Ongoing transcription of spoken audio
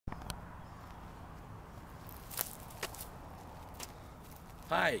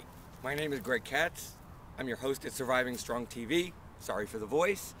Hi, my name is Greg Katz. I'm your host at Surviving Strong TV. Sorry for the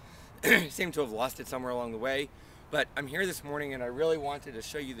voice. Seem to have lost it somewhere along the way. But I'm here this morning and I really wanted to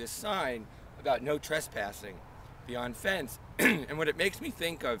show you this sign about no trespassing beyond fence. And what it makes me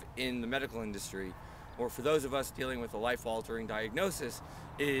think of in the medical industry, or for those of us dealing with a life-altering diagnosis,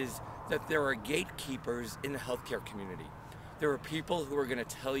 is that there are gatekeepers in the healthcare community. There are people who are going to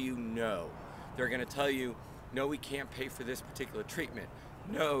tell you no. They're going to tell you, no, we can't pay for this particular treatment.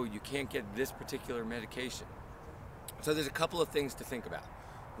 No, you can't get this particular medication. So there's a couple of things to think about.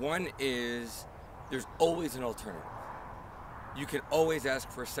 One is there's always an alternative. You can always ask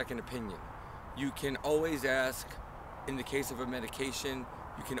for a second opinion. You can always ask, in the case of a medication,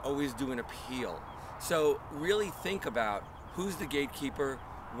 you can always do an appeal. So really think about who's the gatekeeper,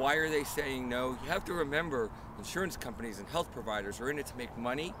 why are they saying no? You have to remember insurance companies and health providers are in it to make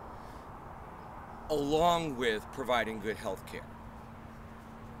money along with providing good health care.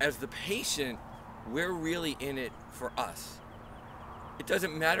 As the patient, we're really in it for us. It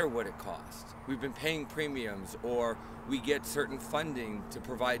doesn't matter what it costs. We've been paying premiums, or we get certain funding to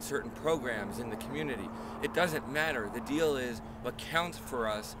provide certain programs in the community. It doesn't matter. The deal is what counts for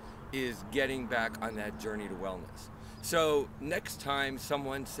us is getting back on that journey to wellness. So next time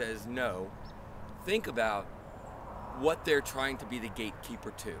someone says no, think about what they're trying to be the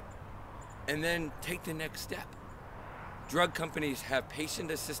gatekeeper to, and then take the next step. Drug companies have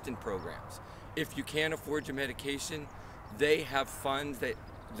patient assistance programs. If you can't afford your medication, they have funds that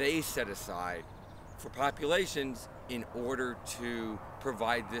they set aside for populations in order to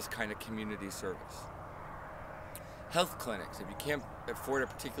provide this kind of community service. Health clinics, if you can't afford a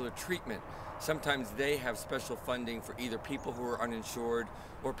particular treatment, sometimes they have special funding for either people who are uninsured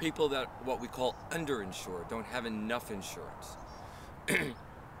or people that what we call underinsured, don't have enough insurance.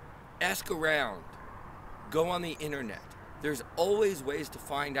 Ask around, go on the internet. There's always ways to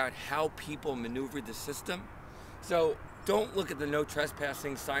find out how people maneuver the system. So don't look at the no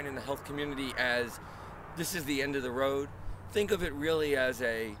trespassing sign in the health community as this is the end of the road. Think of it really as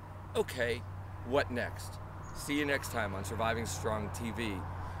a, okay, what next? See you next time on Surviving Strong TV,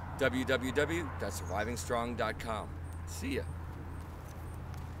 www.survivingstrong.com. See ya.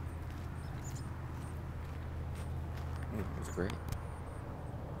 It was great.